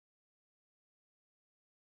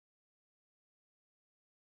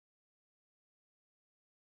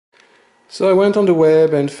So I went on the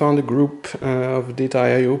web and found a group of data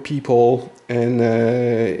I/O people, and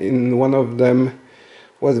in one of them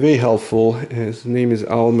was very helpful. His name is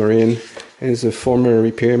Al Marin, and he's a former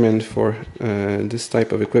repairman for this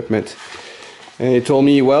type of equipment. And he told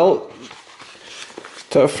me, well,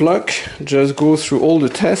 tough luck, just go through all the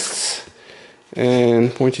tests,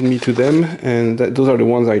 and pointed me to them, and those are the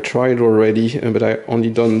ones I tried already, but I only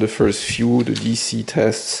done the first few, the DC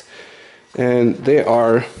tests, and there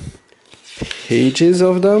are pages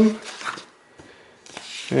of them,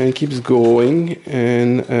 and it keeps going,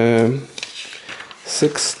 and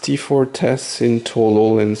 64 tests in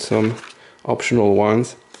total and some optional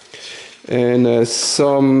ones, and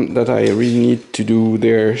some that I really need to do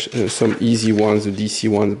there, some easy ones, the DC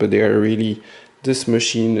ones, but they are really, this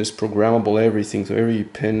machine is programmable, everything, so every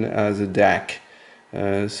pin has a DAC.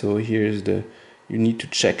 So here's the, you need to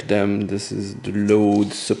check them. This is the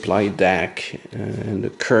load supply DAC and the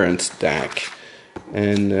current DAC,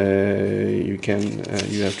 and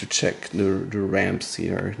you have to check the ramps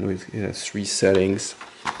here. It has 3 settings,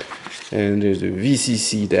 and there's the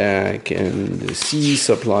VCC DAC and the C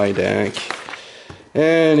supply DAC,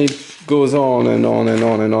 and it goes on and on and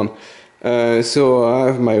on and on. So I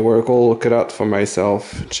have my work all cut out for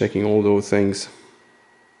myself, checking all those things.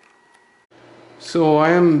 So I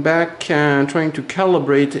am back trying to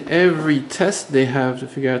calibrate every test they have to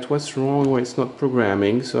figure out what's wrong, why it's not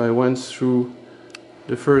programming. So I went through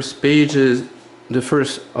the first pages, the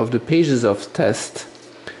first of the pages of test,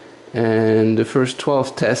 and the first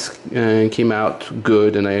 12 tests came out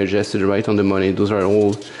good, and I adjusted right on the money. Those are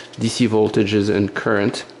all DC voltages and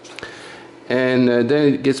current. And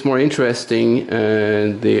then it gets more interesting.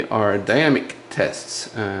 They are dynamic tests,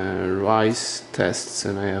 rise tests,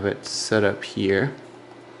 and I have it set up here.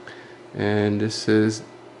 And this is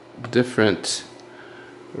different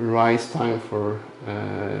rise time for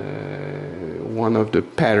one of the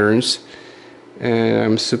patterns. And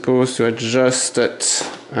I'm supposed to adjust it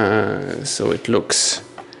so it looks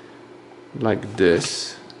like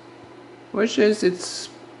this, which is, it's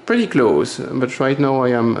pretty close, but right now I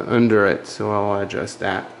am under it, so I'll adjust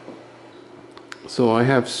that. So I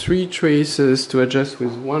have 3 traces to adjust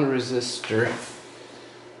with 1 resistor,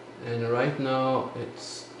 and right now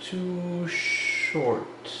it's too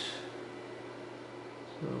short,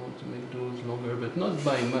 so I want to make those longer, but not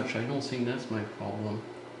by much. I don't think that's my problem.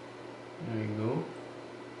 There you go.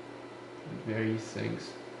 It varies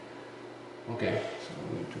things. Okay, so I'm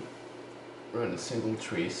going to run single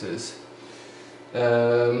traces.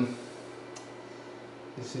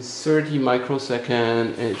 This is 30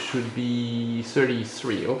 microsecond, and it should be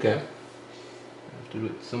 33. Okay, I have to do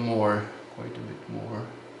it some more, quite a bit more.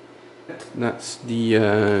 That's the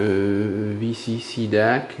VCC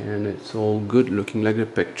DAC, and it's all good, looking like the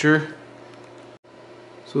picture.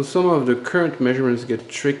 So some of the current measurements get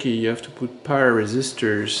tricky. You have to put power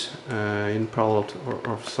resistors in parallel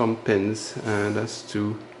or some pins, and that's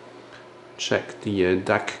to check the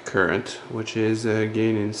DAC current, which is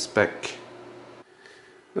again in spec.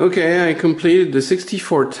 Okay, I completed the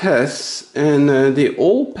 64 tests, and they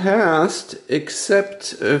all passed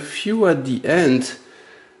except a few at the end.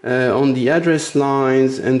 On the address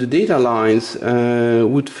lines and the data lines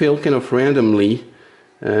would fail kind of randomly.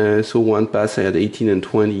 So one pass I had 18 and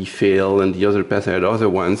 20 fail, and the other pass I had other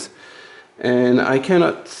ones. And I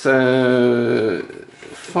cannot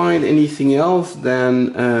find anything else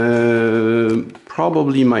than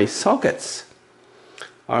probably my sockets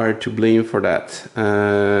are to blame for that.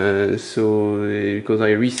 So because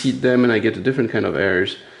I reseat them and I get a different kind of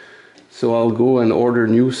errors. So I'll go and order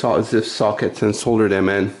new ZIF sockets and solder them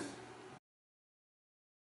in.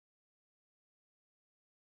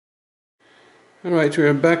 Alright, we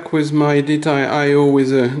are back with my data I/O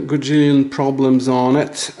with a gajillion problems on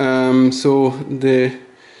it. So the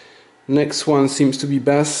next one seems to be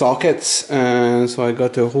bass sockets, so I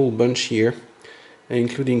got a whole bunch here,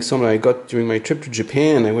 including some that I got during my trip to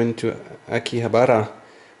Japan. I went to Akihabara,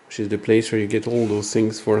 which is the place where you get all those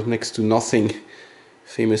things for next to nothing.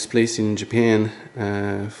 Famous place in Japan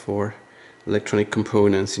for electronic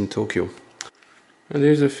components in Tokyo. And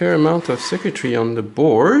there's a fair amount of circuitry on the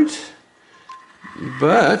board,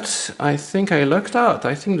 but I think I lucked out.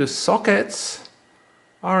 I think the sockets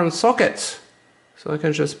are on sockets, so I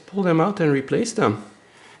can just pull them out and replace them.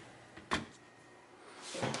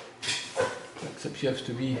 Except you have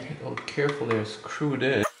to be a little careful, they're screwed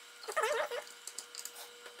in.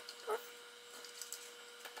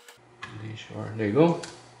 Sure, there you go.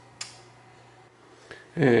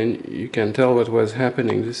 And you can tell what was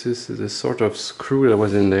happening. This is the sort of screw that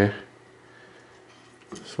was in there.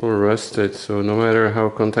 So all rusted, so no matter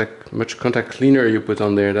how much contact cleaner you put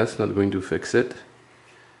on there, that's not going to fix it.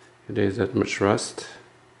 There's that much rust.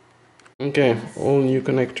 Okay, all new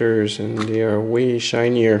connectors, and they are way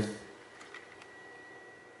shinier.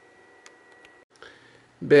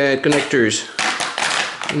 Bad connectors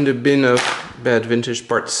in the bin of bad vintage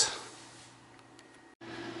parts.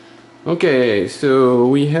 Okay, so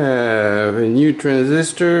we have new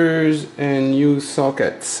transistors and new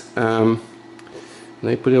sockets. And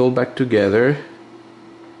I put it all back together.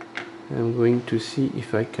 I'm going to see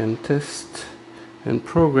if I can test and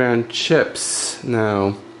program chips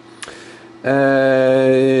now.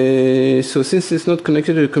 So since it's not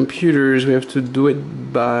connected to the computers, we have to do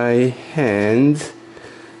it by hand.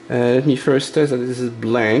 Let me first test that this is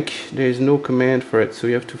blank. There is no command for it, so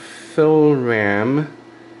you have to fill RAM,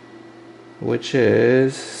 which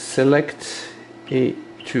is select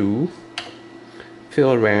A2,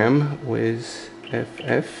 fill RAM with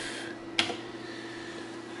FF.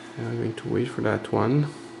 I'm going to wait for that one.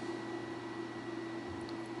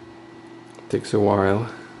 Takes a while.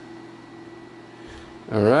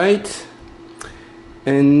 Alright,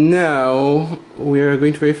 and now we are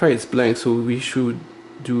going to verify it's blank, so we should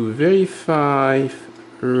do verify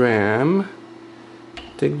RAM,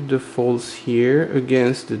 take the defaults here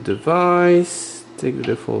against the device, take the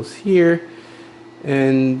defaults here,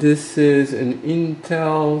 and this is an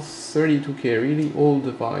Intel 32K, really old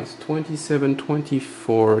device,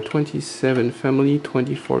 2724, 27 family,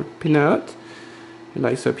 24 pinout. It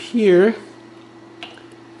lights up here.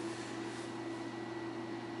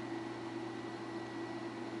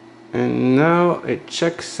 And now it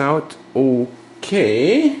checks out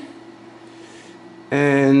okay.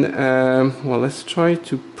 And well, let's try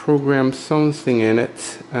to program something in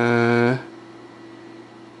it.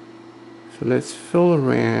 So let's fill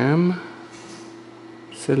RAM,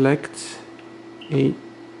 select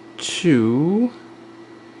A2,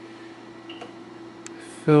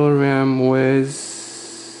 fill RAM with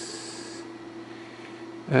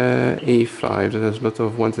A5. There's a lot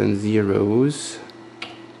of ones and zeros.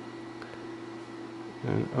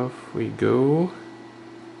 And off we go.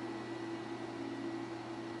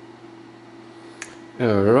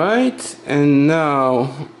 Alright, and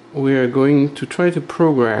now we are going to try to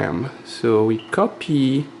program. So we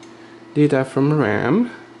copy data from RAM,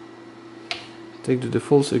 take the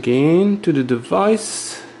defaults again to the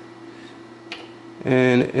device,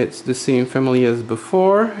 and it's the same family as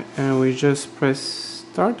before, and we just press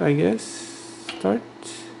start, I guess. Start.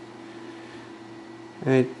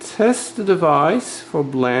 And it tests the device for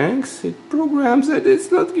blanks, it programs it, it's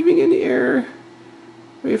not giving any error,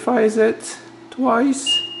 verifies it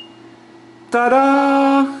twice,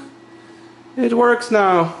 ta-da! It works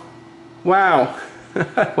now. Wow,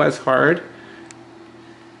 that was hard.